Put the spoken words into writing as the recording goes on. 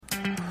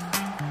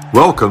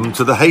Welcome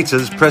to the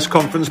Haters Press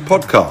Conference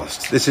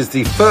podcast. This is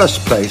the first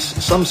place,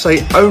 some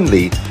say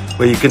only,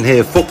 where you can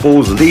hear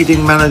football's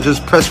leading managers'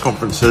 press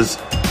conferences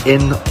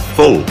in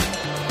full.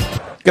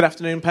 Good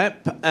afternoon,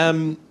 Pep.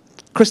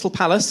 Crystal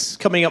Palace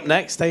coming up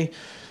next. They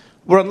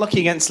were unlucky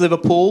against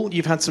Liverpool.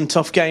 You've had some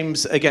tough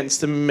games against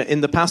them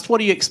in the past.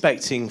 What are you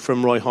expecting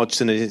from Roy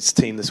Hodgson and his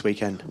team this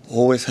weekend?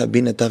 Always have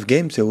been a tough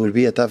game, so it will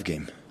be a tough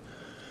game.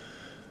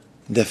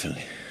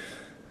 Definitely.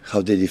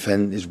 How they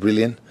defend is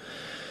brilliant.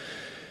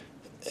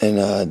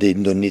 And they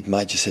don't need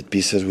much set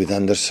pieces with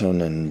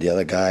Anderson and the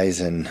other guys,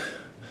 and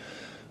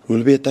it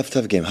will be a tough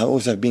game. How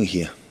always I've been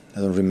here? I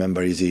don't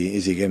remember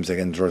easy games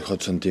against Roy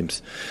Hodgson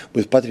teams.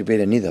 With Patrick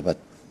Vieira neither, but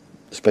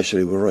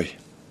especially with Roy.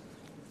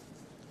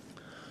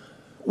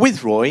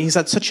 With Roy, he's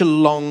had such a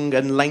long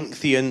and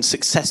lengthy and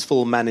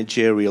successful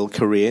managerial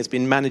career. He's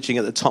been managing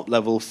at the top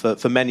level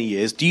for many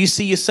years. Do you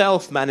see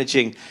yourself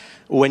managing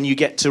when you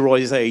get to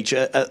Roy's age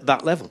at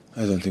that level?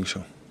 I don't think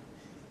so.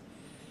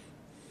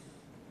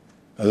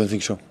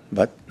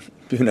 But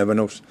you never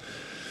know.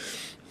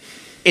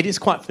 It is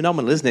quite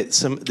phenomenal, isn't it,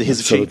 his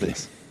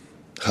achievements?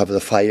 Have the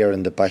fire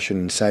and the passion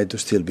inside to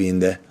still be in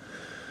there.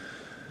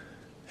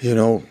 You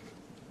know,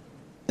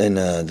 and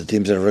the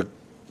teams are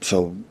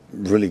so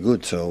really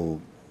good.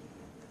 So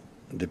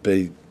they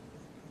played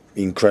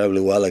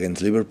incredibly well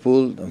against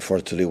Liverpool.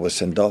 Unfortunately, was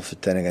sent off.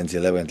 10 against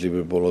 11 at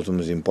Liverpool was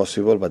almost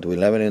impossible. But with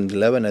 11 and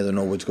 11, I don't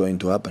know what's going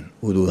to happen.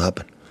 What will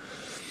happen?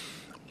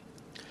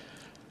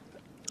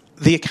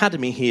 The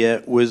academy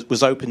here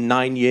was opened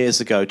 9 years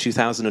ago,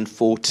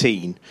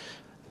 2014.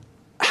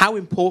 How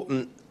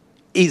important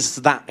is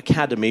that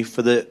academy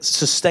for the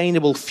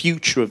sustainable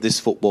future of this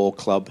football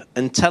club?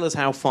 And tell us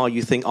how far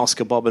you think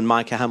Oscar Bob and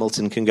Micah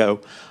Hamilton can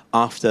go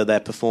after their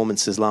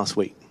performances last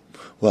week.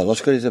 Well,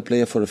 Oscar is a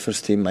player for the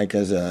first team. Micah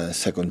is a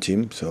second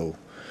team, so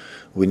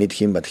we need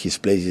him, but his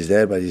place is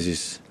there. But this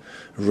is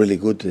really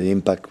good, the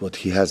impact what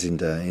he has in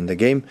the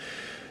game.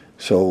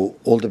 So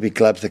all the big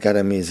clubs, the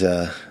academy is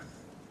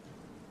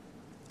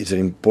an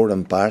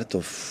important part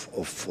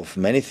of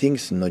many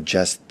things, not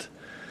just.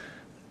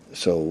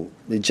 So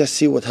they just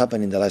see what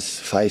happened in the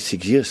last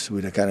 5-6 years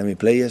with academy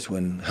players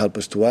when help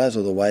us to us.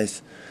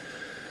 Otherwise,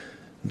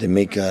 they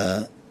make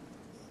a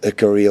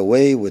career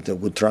way with a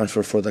good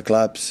transfer for the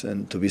clubs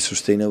and to be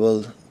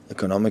sustainable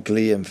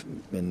economically and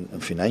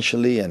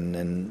financially.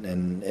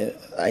 And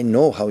I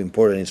know how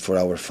important it is for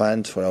our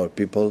fans, for our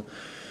people.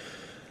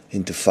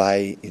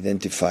 Identify,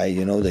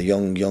 you know, the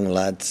young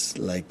lads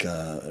like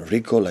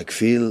Rico, like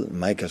Phil,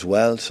 Mike as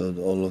well. So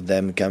all of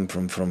them come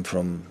from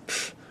the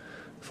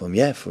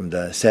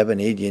 7,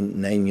 8,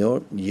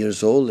 9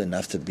 years old, and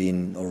after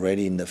being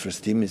already in the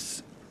first team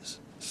is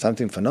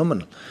something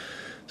phenomenal.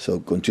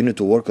 So continue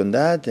to work on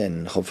that,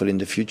 and hopefully in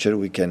the future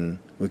we can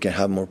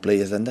have more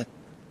players than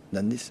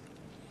this.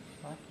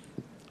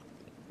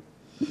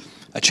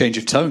 A change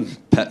of tone,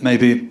 Pep,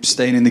 maybe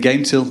staying in the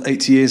game till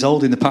 80 years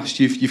old. In the past,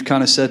 you've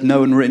kind of said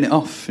no and written it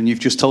off, and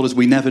you've just told us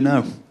we never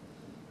know.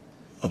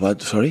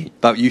 About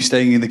you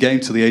staying in the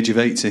game till the age of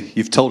 80.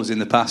 You've told us in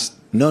the past.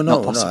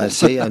 No. I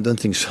say I don't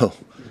think so.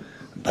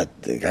 But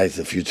guys,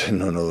 the future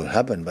don't know what will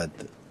happen. But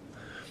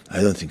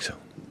I don't think so.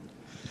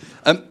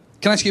 Can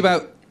I ask you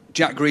about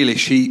Jack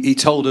Grealish? He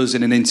told us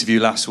in an interview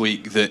last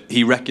week that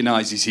he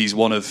recognises he's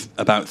one of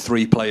about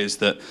 3 players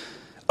that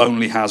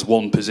only has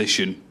one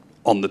position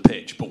on the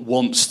pitch, but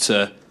wants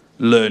to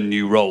learn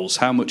new roles.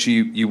 How much are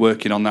you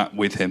working on that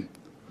with him?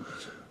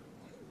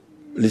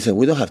 Listen,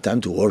 we don't have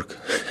time to work.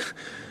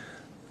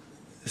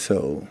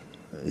 So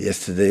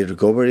yesterday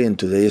recovery and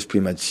today is pretty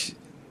much.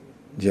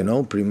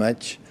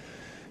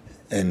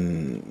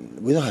 And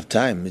we don't have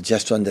time. It's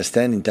just to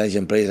understand.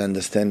 Intelligent players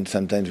understand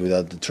sometimes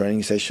without the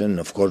training session.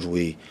 Of course,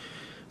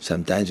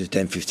 sometimes with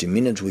 10-15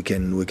 minutes we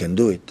can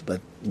do it. But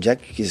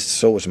Jack is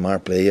so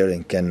smart player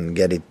and can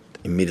get it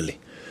immediately.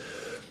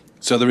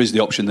 So there is the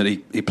option that he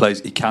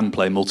can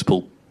play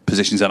multiple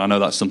positions, and I know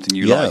that's something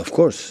you like. Yeah, of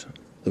course.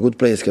 The good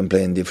players can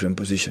play in different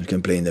positions,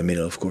 can play in the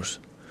middle, of course.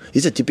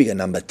 He's a typical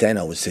number 10,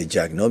 I would say,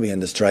 Jack, no? Being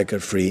the striker,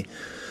 free,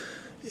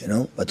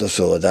 but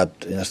also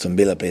adapt. In Aston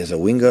Villa plays as a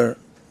winger,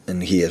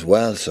 and he as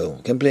well, so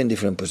can play in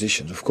different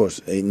positions, of course.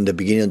 In the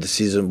beginning of the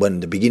season,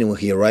 when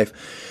he arrived,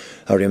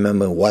 I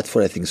remember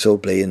Watford, I think so,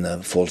 playing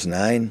a false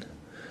 9,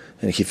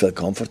 and he felt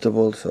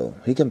comfortable, so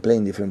he can play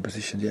in different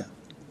positions, yeah.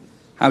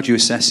 How do you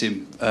assess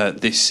him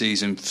this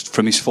season,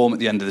 from his form at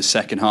the end of the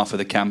second half of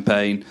the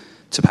campaign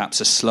to perhaps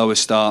a slower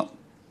start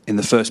in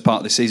the first part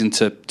of the season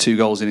to 2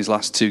 goals in his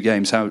last 2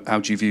 games? How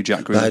do you view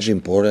Jack Grealish? That's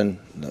important,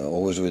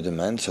 always with the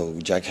man. So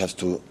Jack has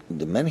to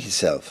demand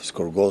himself,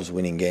 score goals,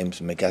 winning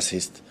games, make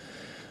assists.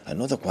 I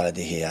know the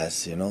quality he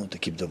has, to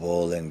keep the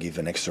ball and give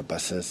an extra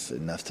passes.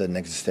 And after the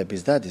next step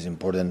is that. It's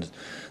important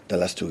the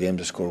last 2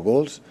 games to score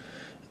goals.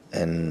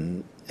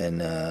 And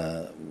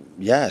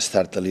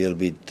start a little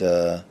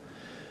bit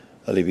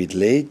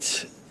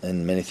late,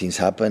 and many things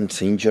happen,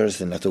 injuries,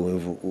 and after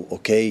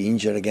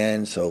injured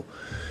again. So,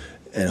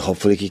 and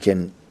hopefully he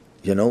can,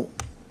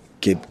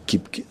 keep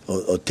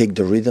or take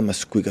the rhythm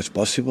as quick as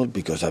possible,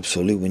 because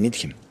absolutely we need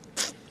him.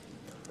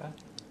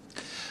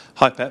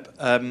 Hi, Pep.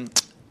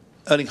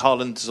 Erling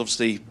Haaland has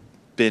obviously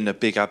been a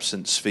big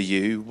absence for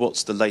you.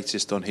 What's the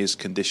latest on his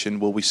condition?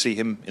 Will we see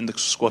him in the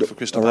squad for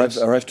Crystal Palace?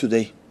 Arrived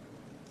today,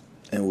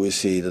 and we'll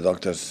see the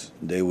doctors.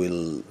 They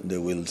will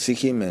see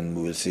him, and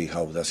we will see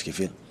how does he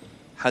feel.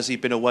 Has he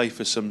been away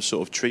for some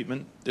sort of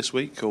treatment this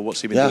week, or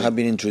what's he been doing? Yeah, I've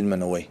been in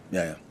treatment away.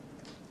 Yeah.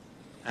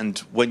 And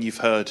when you've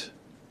heard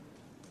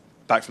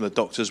back from the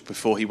doctors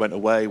before he went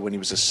away, when he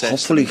was assessed...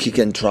 Hopefully he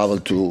can travel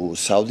to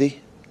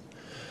Saudi,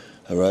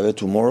 arrive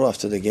tomorrow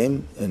after the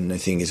game, and I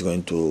think he's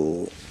going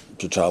to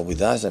travel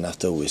with us, and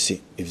after we'll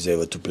see if he's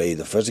able to play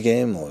the first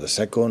game or the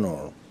second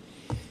or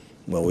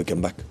when we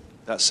come back.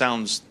 That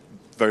sounds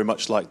very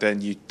much like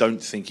then you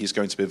don't think he's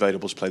going to be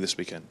available to play this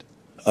weekend.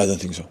 I don't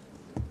think so.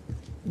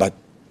 But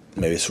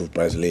maybe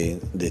surprisingly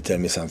they tell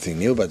me something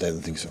new, but I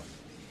don't think so.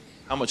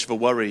 How much of a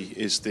worry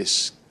is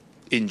this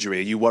injury?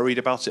 Are you worried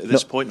about it at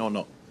this point or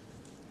not?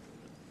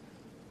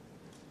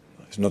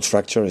 It's not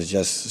fracture, it's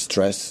just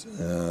stress.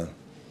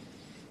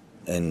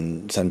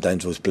 And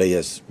sometimes those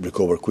players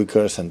recover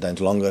quicker,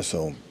 sometimes longer.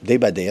 So day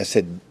by day, I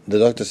said, the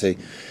doctor say,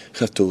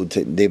 have to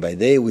take day by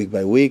day, week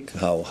by week,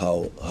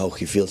 how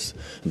he feels.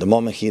 At the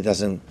moment he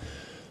doesn't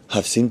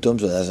have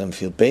symptoms or doesn't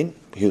feel pain,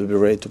 he will be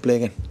ready to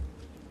play again.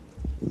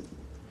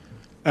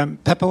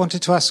 Pep, I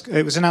wanted to ask,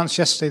 it was announced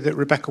yesterday that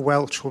Rebecca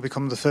Welch will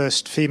become the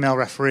first female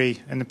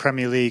referee in the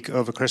Premier League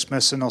over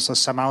Christmas, and also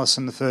Sam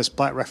Allison, the first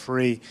black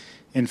referee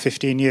in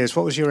 15 years.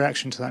 What was your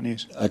reaction to that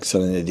news?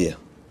 Excellent idea.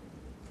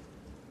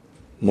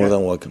 More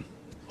than welcome.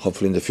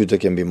 Hopefully in the future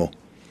can be more.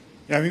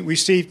 Yeah, I mean, we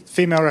see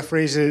female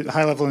referees at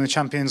high level in the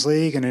Champions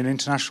League and in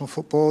international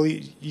football.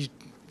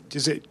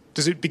 Does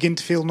it begin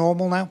to feel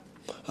normal now?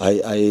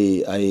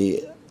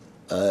 In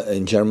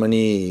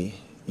Germany,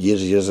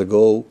 years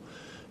ago,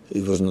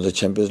 it was not the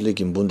Champions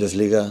League. In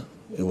Bundesliga,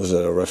 it was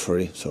a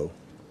referee, so,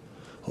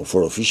 or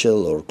for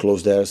official or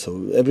close there.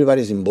 So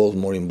everybody's involved,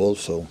 more involved,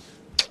 so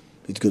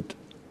it's good.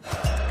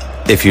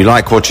 If you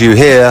like what you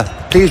hear,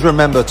 please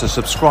remember to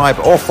subscribe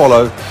or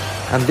follow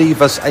and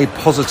leave us a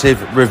positive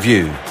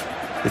review.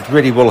 It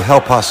really will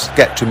help us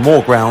get to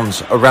more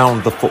grounds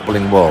around the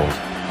footballing world.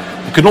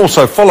 You can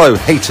also follow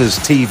Haters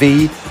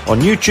TV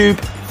on YouTube,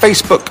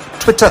 Facebook,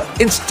 Twitter,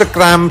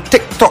 Instagram,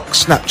 TikTok,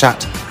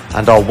 Snapchat,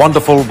 and our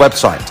wonderful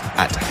website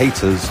at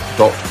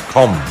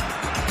haters.com.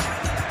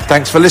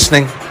 Thanks for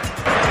listening.